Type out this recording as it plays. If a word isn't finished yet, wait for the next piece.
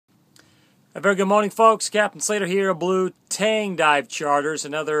A very good morning, folks. Captain Slater here, Blue Tang Dive Charters,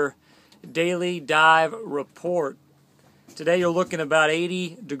 another daily dive report. Today you're looking about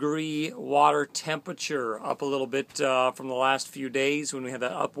 80-degree water temperature, up a little bit from the last few days when we had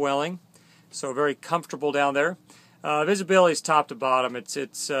that upwelling. So very comfortable down there. Visibility is top to bottom. It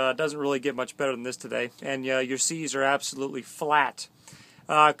doesn't really get much better than this today. And your seas are absolutely flat.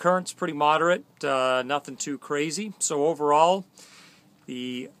 Current's pretty moderate, nothing too crazy. So overall,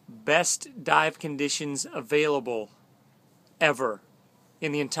 the best dive conditions available ever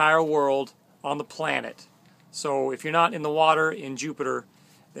in the entire world on the planet. So if you're not in the water in Jupiter,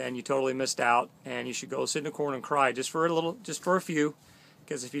 then you totally missed out, and you should go sit in a corner and cry just for a few,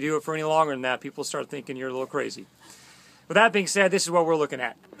 because if you do it for any longer than that, people start thinking you're a little crazy. With that being said, this is what we're looking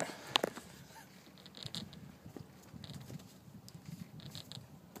at.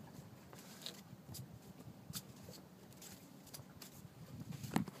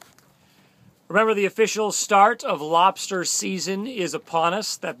 Remember, the official start of lobster season is upon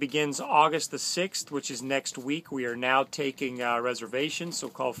us. That begins August the 6th, which is next week. We are now taking reservations, so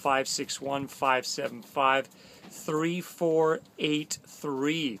call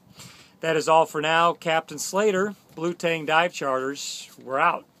 561-575-3483. That is all for now. Captain Slater, Blue Tang Dive Charters, we're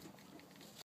out.